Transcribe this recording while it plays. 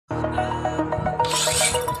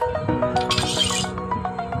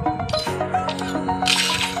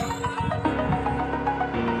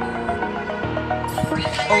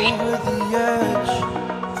Over the edge,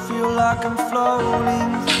 feel like I'm floating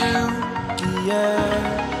through the air.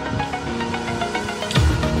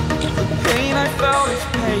 The pain I felt is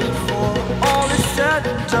paid for, all is said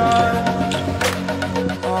and done.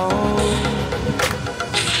 Oh,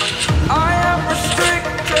 I am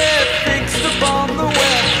restricted, fixed upon the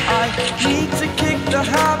web. I need to kick the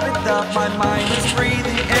habit that my mind is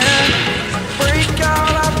breathing in. Break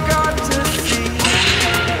out, I've got to see.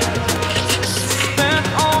 Spent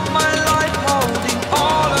all my life holding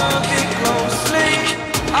all of it closely.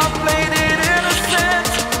 I played it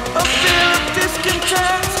innocent, a feel of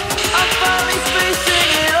discontent. I'm finally facing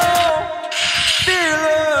it all,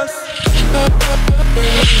 fearless.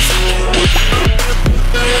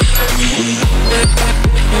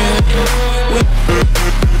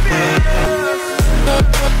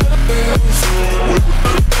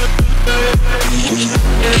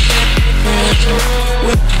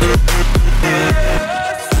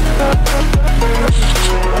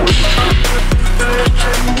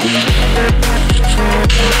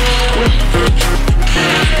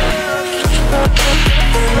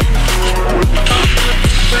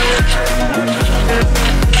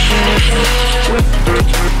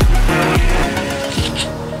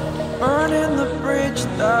 Burning the bridge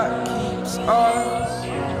that keeps us.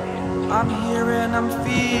 I'm here and I'm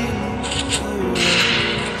feeling you.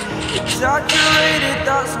 Exaggerated,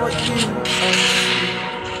 that's what you see.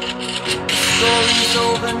 The story's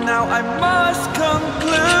over now, I must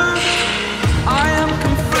conclude. I am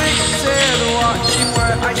conflicted, watching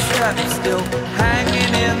where I step still,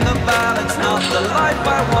 hanging in the balance. Not the life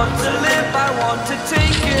I want to live, I want to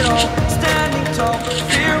take it all. Standing tall,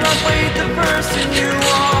 fear I've weighed the person you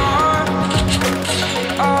are.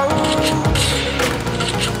 Oh,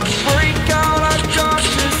 break out, I've got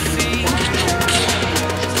to see.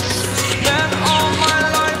 Spent all my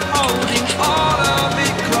life holding all of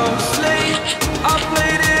it closely. I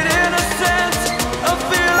played it innocent, a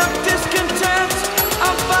feel of discontent.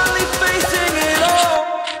 I'm finally facing it all,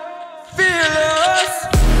 fearless.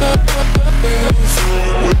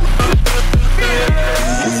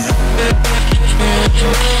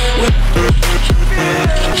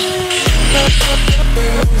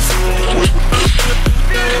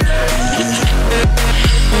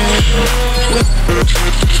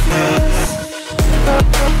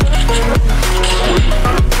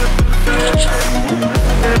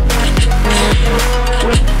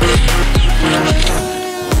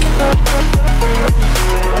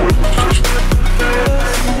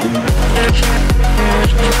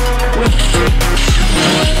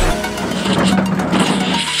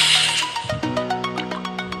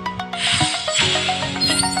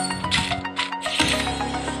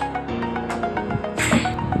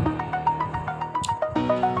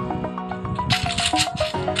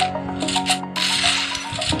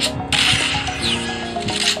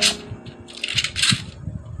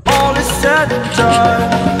 Said and done.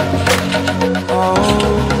 Oh,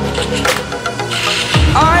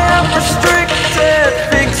 I am restricted,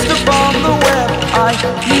 fixed upon the web. I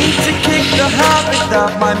need to kick the habit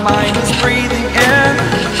that my mind is breathing